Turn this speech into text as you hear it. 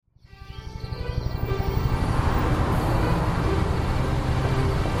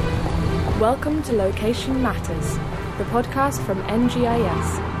Welcome to Location Matters, the podcast from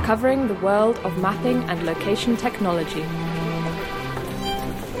NGIS, covering the world of mapping and location technology.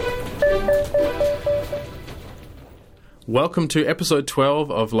 Welcome to episode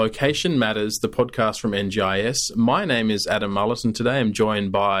 12 of Location Matters, the podcast from NGIS. My name is Adam Mullet, and today I'm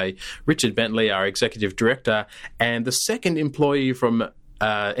joined by Richard Bentley, our Executive Director, and the second employee from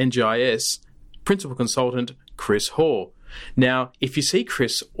NGIS, Principal Consultant Chris Hoare. Now, if you see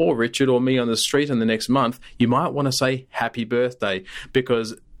Chris or Richard or me on the street in the next month, you might want to say happy birthday,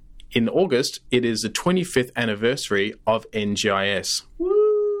 because in August, it is the 25th anniversary of NGIS.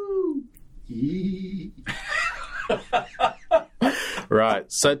 Woo! Right,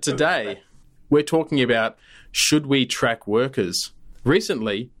 so today we're talking about, should we track workers?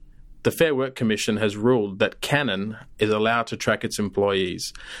 Recently, the Fair Work Commission has ruled that Canon is allowed to track its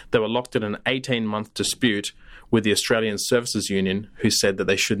employees. They were locked in an 18-month dispute with the Australian Services Union, who said that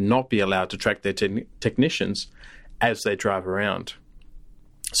they should not be allowed to track their technicians as they drive around.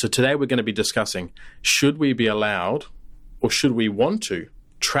 So today we're going to be discussing, should we be allowed, or should we want to,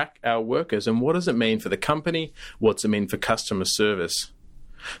 track our workers, and what does it mean for the company? What does it mean for customer service?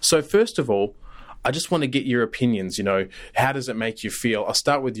 So first of all, I just want to get your opinions. How does it make you feel? I'll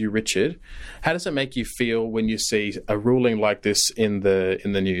start with you, Richard. How does it make you feel when you see a ruling like this in the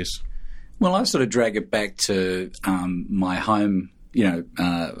news? Well, I sort of drag it back to my home,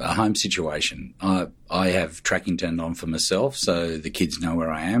 a home situation. I have tracking turned on for myself, so the kids know where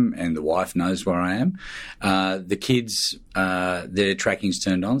I am and the wife knows where I am. The kids, their tracking's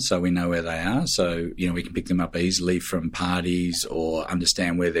turned on, so we know where they are. So, we can pick them up easily from parties or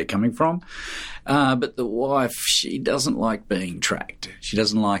understand where they're coming from. But the wife, she doesn't like being tracked. She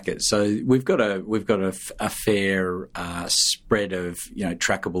doesn't like it. So we've got a fair spread of,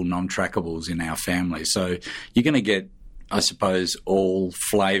 trackable, non-trackables in our family. So you're going to get, I suppose, all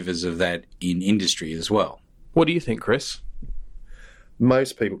flavours of that in industry as well. What do you think, Chris?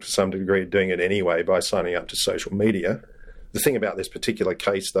 Most people, to some degree, are doing it anyway by signing up to social media. The thing about this particular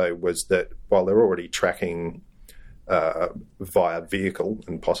case, though, was that while they're already tracking via vehicle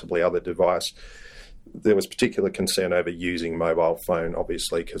and possibly other device, there was particular concern over using mobile phone,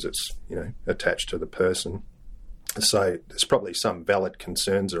 obviously, because it's attached to the person. So there's probably some valid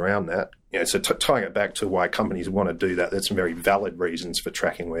concerns around that. So tying it back to why companies want to do that, there's some very valid reasons for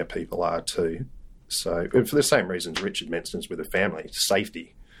tracking where people are too. So for the same reasons Richard mentions with the family,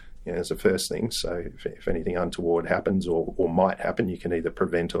 safety is the first thing. So if anything untoward happens or might happen, you can either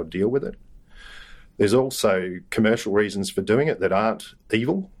prevent or deal with it. There's also commercial reasons for doing it that aren't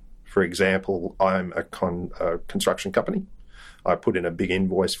evil. For example, I'm a construction company. I put in a big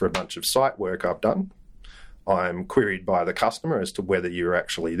invoice for a bunch of site work I've done. I'm queried by the customer as to whether you're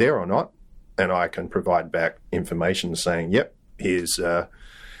actually there or not, and I can provide back information saying, yep, here's a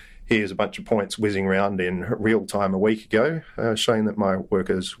bunch of points whizzing around in real time a week ago, showing that my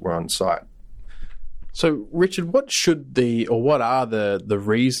workers were on site. So, Richard, what are the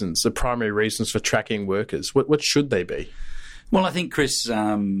reasons, the primary reasons for tracking workers? What should they be? Well, I think Chris,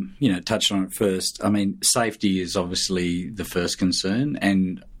 touched on it first. I mean, safety is obviously the first concern,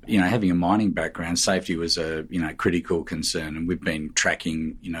 and having a mining background, safety was a critical concern, and we've been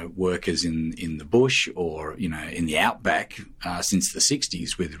tracking workers in the bush or in the outback since the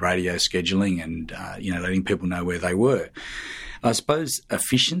 60s with radio scheduling and letting people know where they were. I suppose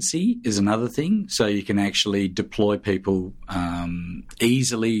efficiency is another thing, so you can actually deploy people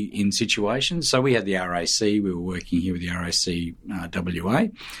easily in situations. So we had the RAC, we were working here with the RAC WA,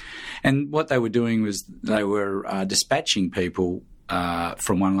 and what they were doing was they were dispatching people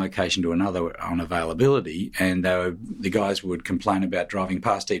from one location to another on availability, and the guys would complain about driving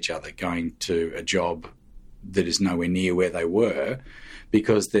past each other, going to a job that is nowhere near where they were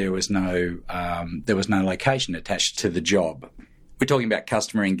because there was no location attached to the job. We're talking about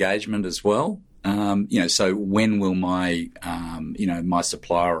customer engagement as well. So when will my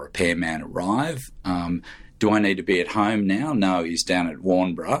supplier or repairman arrive? Do I need to be at home now? No, he's down at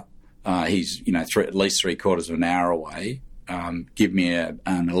Warnbro. He's at least 3/4 of an hour away. Give me an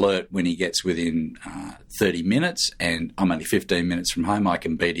alert when he gets within 30 minutes, and I'm only 15 minutes from home. I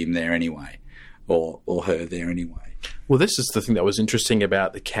can beat him there anyway, or her there anyway. Well, this is the thing that was interesting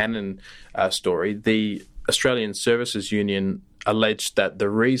about the Canon story. The Australian Services Union alleged that the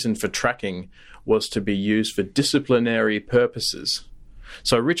reason for tracking was to be used for disciplinary purposes.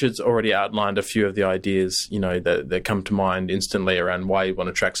 So Richard's already outlined a few of the ideas, that come to mind instantly around why you want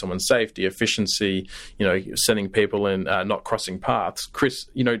to track someone's safety, efficiency, sending people in, not crossing paths. Chris,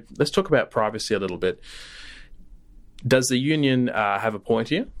 let's talk about privacy a little bit. Does the union have a point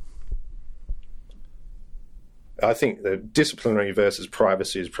here? I think the disciplinary versus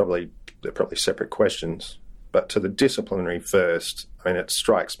privacy is probably they're probably separate questions. But to the disciplinary first, I mean, it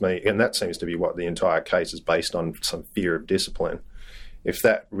strikes me, and that seems to be what the entire case is based on, some fear of discipline. If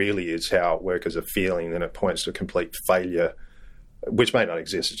that really is how workers are feeling, then it points to a complete failure, which may not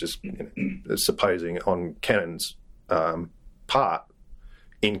exist. It's just supposing on Canon's part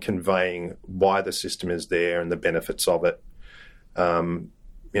in conveying why the system is there and the benefits of it. I'm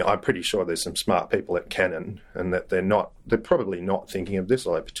pretty sure there's some smart people at Canon, and that they're probably not thinking of this,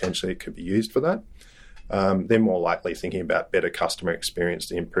 although potentially it could be used for that. They're more likely thinking about better customer experience,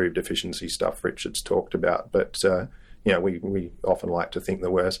 the improved efficiency stuff Richard's talked about. But, we often like to think the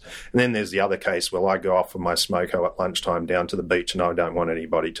worst. And then there's the other case, well, I go off with my smoko at lunchtime down to the beach and I don't want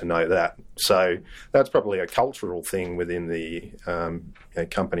anybody to know that. So that's probably a cultural thing within the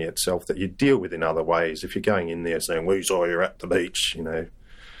company itself that you deal with in other ways. If you're going in there saying, we saw you at the beach,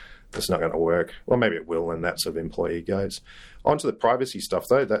 that's not going to work. Well, maybe it will, and that sort of employee goes. On to the privacy stuff,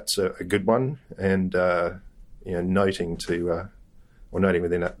 though. That's a good one. And, noting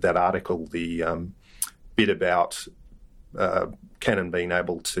within that article the bit about Canon being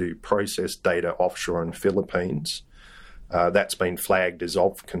able to process data offshore in Philippines. That's been flagged as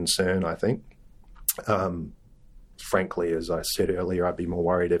of concern, I think. Frankly, as I said earlier, I'd be more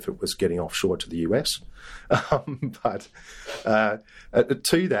worried if it was getting offshore to the US. But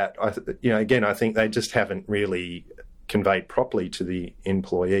to that, I think they just haven't really conveyed properly to the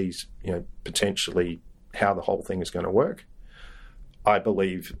employees, potentially how the whole thing is going to work. I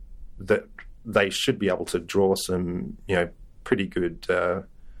believe that they should be able to draw some, pretty good, how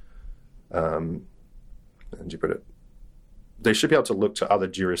do you put it? They should be able to look to other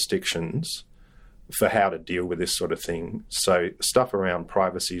jurisdictions for how to deal with this sort of thing. So stuff around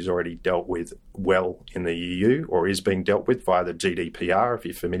privacy is already dealt with well in the EU, or is being dealt with via the GDPR, if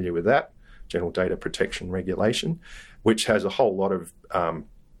you're familiar with that, General Data Protection Regulation, which has a whole lot of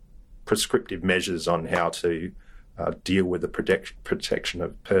prescriptive measures on how to deal with the protection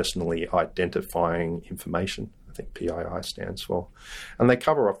of personally identifying information. I think PII stands for. And they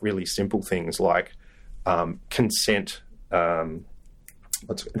cover off really simple things like consent,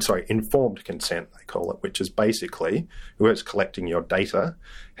 informed consent, they call it, which is basically whoever's collecting your data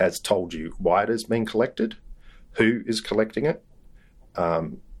has told you why it has been collected, who is collecting it,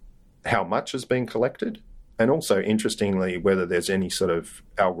 how much has been collected, and also, interestingly, whether there's any sort of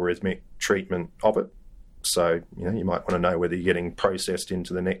algorithmic treatment of it. So, you might want to know whether you're getting processed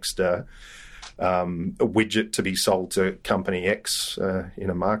into the next widget to be sold to company X in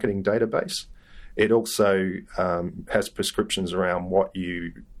a marketing database. It also has prescriptions around what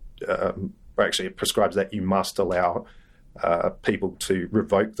it prescribes that you must allow people to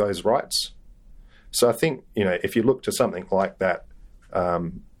revoke those rights. So I think, if you look to something like that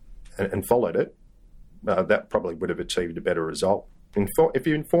and followed it, that probably would have achieved a better result. If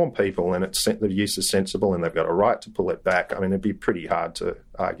you inform people and the use is sensible and they've got a right to pull it back, it'd be pretty hard to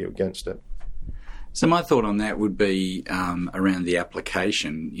argue against it. So my thought on that would be around the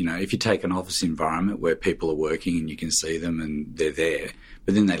application. If you take an office environment where people are working and you can see them and they're there,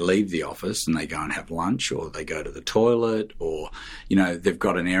 but then they leave the office and they go and have lunch, or they go to the toilet, or, they've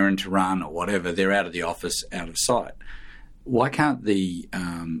got an errand to run or whatever, they're out of the office, out of sight. Why can't the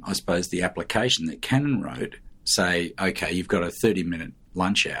application that Canon wrote say, okay, you've got a 30-minute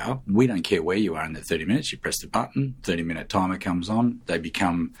lunch hour. We don't care where you are in the 30 minutes. You press the button, 30-minute timer comes on. They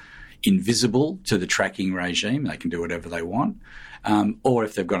become invisible to the tracking regime. They can do whatever they want. Or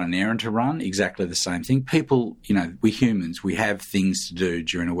if they've got an errand to run, exactly the same thing. People, we humans, we have things to do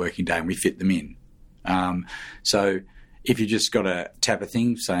during a working day and we fit them in. So if you just got to tap a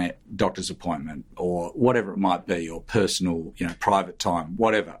thing, say doctor's appointment or whatever it might be, or personal, private time,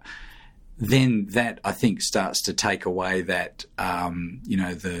 whatever, then that, I think, starts to take away that,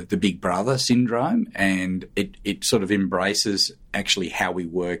 the big brother syndrome, and it sort of embraces actually how we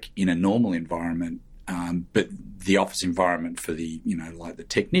work in a normal environment. But the office environment for the, like the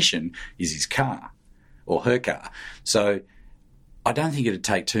technician is his car or her car. So I don't think it'd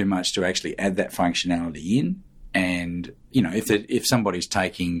take too much to actually add that functionality in. And, if somebody's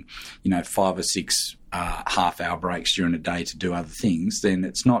taking, 5 or 6 half-hour breaks during a day to do other things, then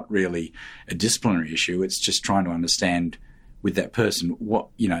it's not really a disciplinary issue. It's just trying to understand with that person, what,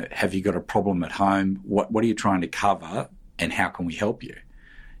 have you got a problem at home? What are you trying to cover, and how can we help you?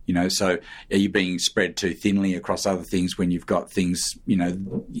 So are you being spread too thinly across other things when you've got things,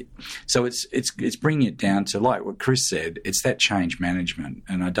 So it's bringing it down to, like what Chris said, it's that change management.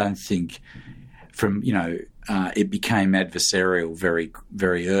 And I don't think from, it became adversarial very,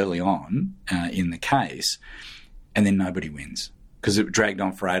 very early on in the case, and then nobody wins. because it dragged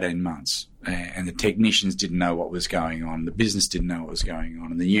on for 18 months. And the technicians didn't know what was going on. The business didn't know what was going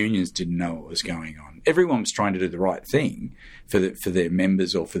on. And the unions didn't know what was going on. Everyone was trying to do the right thing for their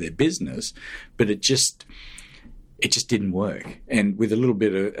members or for their business, but it just didn't work. And with a little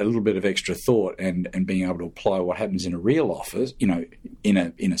bit of extra thought and being able to apply what happens in a real office, in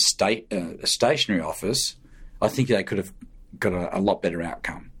a stationary office, I think they could have got a lot better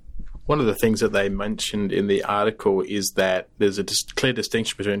outcome. One of the things that they mentioned in the article is that there's a clear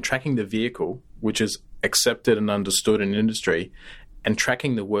distinction between tracking the vehicle, which is accepted and understood in industry, and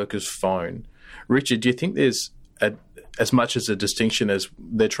tracking the worker's phone. Richard, do you think there's as much as a distinction as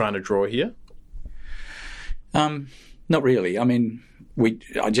they're trying to draw here? Not really. I mean,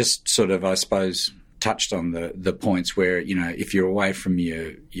 I just sort of, I suppose, touched on the points where, if you're away from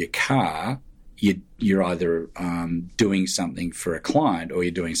your car, you're either doing something for a client or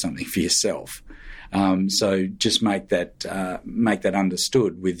you're doing something for yourself. So just make that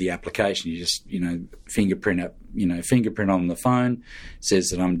understood with the application. You just fingerprint on the phone says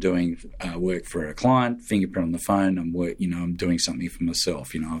that I'm doing work for a client. Fingerprint on the phone, I'm doing something for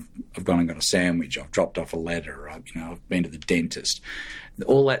myself. I've gone and got a sandwich. I've dropped off a letter. I've been to the dentist.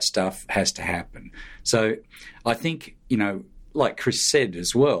 All that stuff has to happen. So I think like Chris said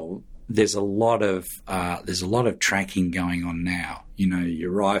as well, there's a lot of tracking going on now.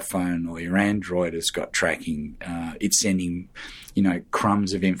 Your iPhone or your Android has got tracking. It's sending,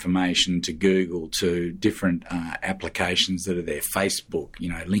 crumbs of information to Google, to different applications that are there. Facebook,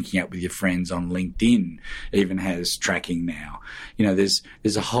 linking up with your friends on LinkedIn even has tracking now. There's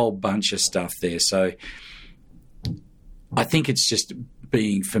a whole bunch of stuff there. So I think it's just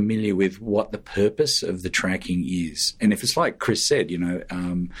being familiar with what the purpose of the tracking is. And if it's like Chris said,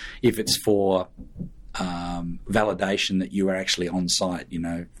 if it's for validation that you are actually on site,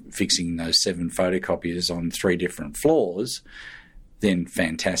 fixing those 7 photocopiers on 3 different floors, then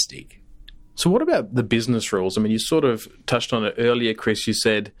fantastic. So what about the business rules? I mean, you sort of touched on it earlier, Chris. You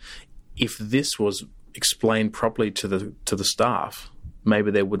said if this was explained properly to the staff,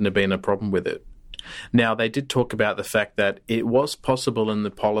 maybe there wouldn't have been a problem with it. Now, they did talk about the fact that it was possible in the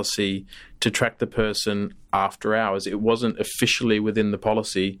policy to track the person after hours. It wasn't officially within the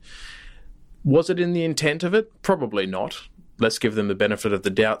policy. Was it in the intent of it? Probably not. Let's give them the benefit of the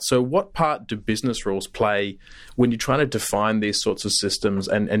doubt. So what part do business rules play when you're trying to define these sorts of systems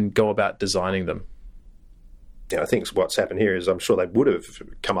and go about designing them? Yeah, I think what's happened here is I'm sure they would have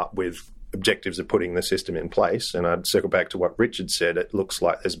come up with objectives of putting the system in place. And I'd circle back to what Richard said. It looks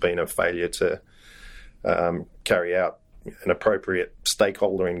like there's been a failure to carry out an appropriate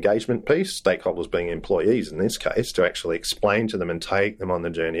stakeholder engagement piece, stakeholders being employees in this case, to actually explain to them and take them on the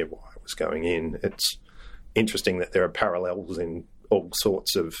journey of why it was going in. It's interesting that there are parallels in all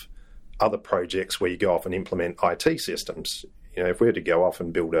sorts of other projects where you go off and implement IT systems. If we had to go off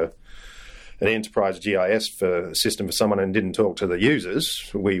and build an enterprise GIS system for someone and didn't talk to the users,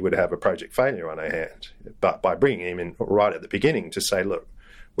 we would have a project failure on our hand. But by bringing him in right at the beginning to say, look,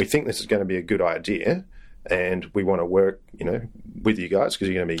 we think this is going to be a good idea and we want to work, with you guys because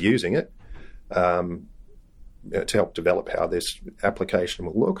you're going to be using it to help develop how this application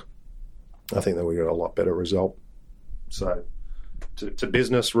will look. I think that we got a lot better result. So to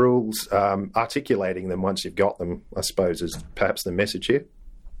business rules, articulating them once you've got them, I suppose, is perhaps the message here.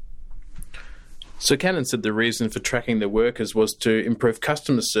 So Canon said the reason for tracking the workers was to improve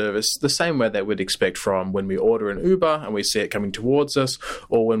customer service the same way that we'd expect from when we order an Uber and we see it coming towards us,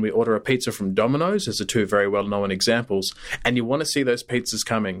 or when we order a pizza from Domino's, as are 2 very well-known examples, and you want to see those pizzas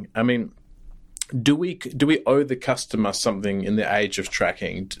coming. I mean, do we owe the customer something in the age of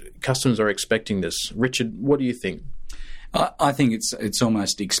tracking? Customers are expecting this. Richard, what do you think? I think it's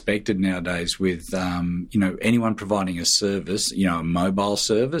almost expected nowadays with anyone providing a service, a mobile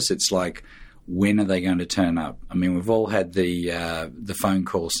service. It's like, when are they going to turn up? I mean, we've all had the phone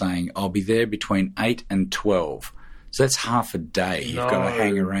call saying, I'll be there between 8 and 12. So that's half a day you've got to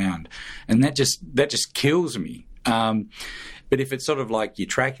hang around. And that just kills me. But if it's sort of like you're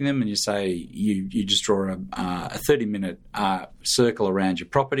tracking them and you say you just draw a 30-minute circle around your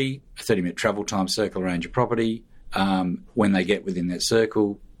property, a 30-minute travel time circle around your property, when they get within that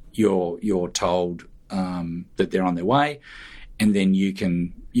circle, you're told that they're on their way, and then you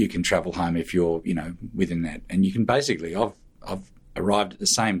can travel home if you're within that, and you can basically I've arrived at the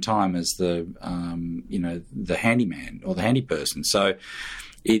same time as the handyman or the handy person, so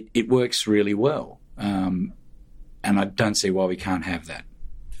it works really well, and I don't see why we can't have that.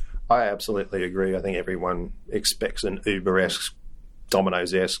 I absolutely agree. I think everyone expects an Uber-esque,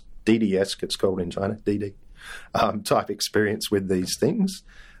 Domino's-esque, DD-esque, it's called in China, DD, type experience with these things.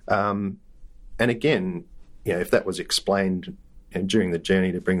 And again, if that was explained and during the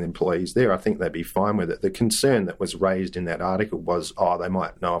journey to bring the employees there, I think they'd be fine with it. The concern that was raised in that article was, they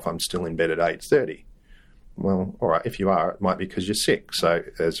might know if I'm still in bed at 8:30. Well, all right, if you are, it might be because you're sick. So,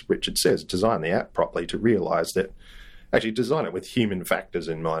 as Richard says, design the app properly to realise that. Actually, design it with human factors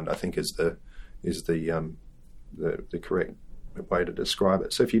in mind, I think, is the correct way to describe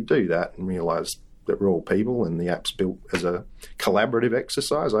it. So, if you do that and realise that we're all people and the app's built as a collaborative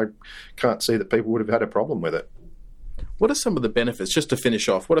exercise, I can't see that people would have had a problem with it. What are some of the benefits, just to finish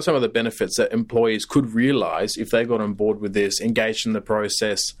off, what are some of the benefits that employees could realise if they got on board with this, engaged in the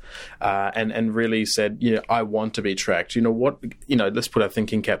process, and really said, I want to be tracked? Let's put our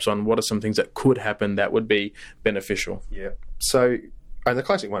thinking caps on. What are some things that could happen that would be beneficial? Yeah. So, and the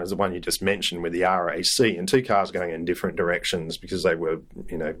classic one is the one you just mentioned with the RAC, and two cars going in different directions because they were,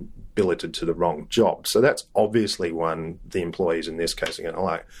 billeted to the wrong job. So that's obviously one the employees in this case are going to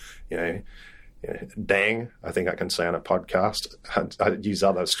like, dang, I think I can say on a podcast. I use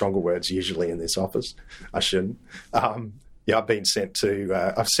other stronger words usually in this office. I shouldn't. I've been sent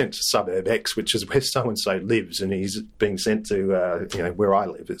to suburb X, which is where so-and-so lives, and he's being sent to, where I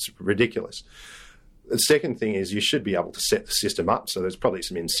live. It's ridiculous. The second thing is you should be able to set the system up, so there's probably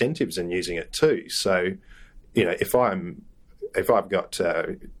some incentives in using it too. So, if I've got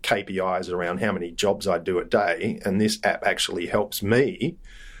KPIs around how many jobs I do a day, and this app actually helps me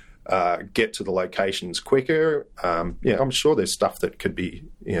get to the locations quicker, I'm sure there's stuff that could be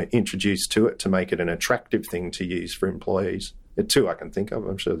introduced to it to make it an attractive thing to use for employees. Two I can think of.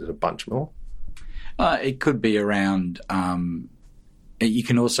 I'm sure there's a bunch more. It could be around. You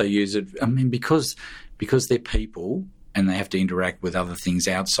can also use it. Because they're people and they have to interact with other things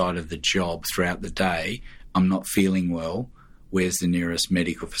outside of the job throughout the day. I'm not feeling well. Where's the nearest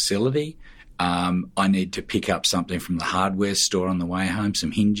medical facility? I need to pick up something from the hardware store on the way home,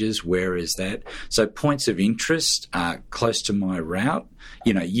 some hinges. Where is that? So points of interest close to my route.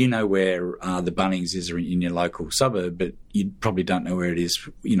 You know where the Bunnings is in your local suburb, but you probably don't know where it is,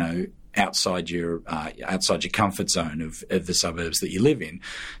 outside your comfort zone of the suburbs that you live in.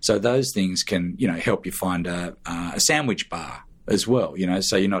 So those things can, help you find a sandwich bar as well,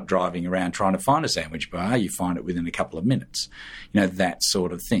 so you're not driving around trying to find a sandwich bar, you find it within a couple of minutes, that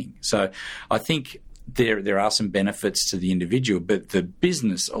sort of thing. So I think there are some benefits to the individual, but the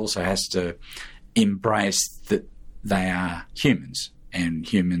business also has to embrace that they are humans, and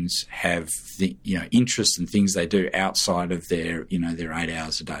humans have the, interests and things they do outside of their 8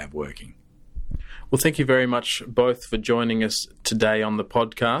 hours a day of working. Well, thank you very much both for joining us today on the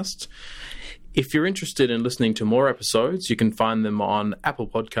podcast. If you're interested in listening to more episodes, you can find them on Apple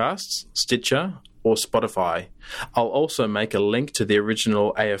Podcasts, Stitcher, or Spotify. I'll also make a link to the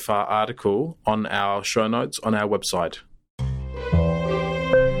original AFR article on our show notes on our website.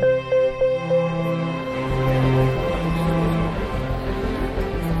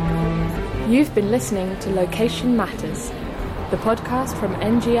 You've been listening to Location Matters, the podcast from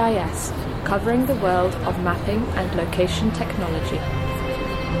NGIS, covering the world of mapping and location technology.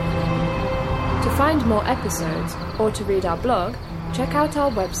 To find more episodes or to read our blog, check out our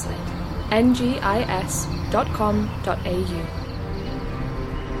website, ngis.com.au.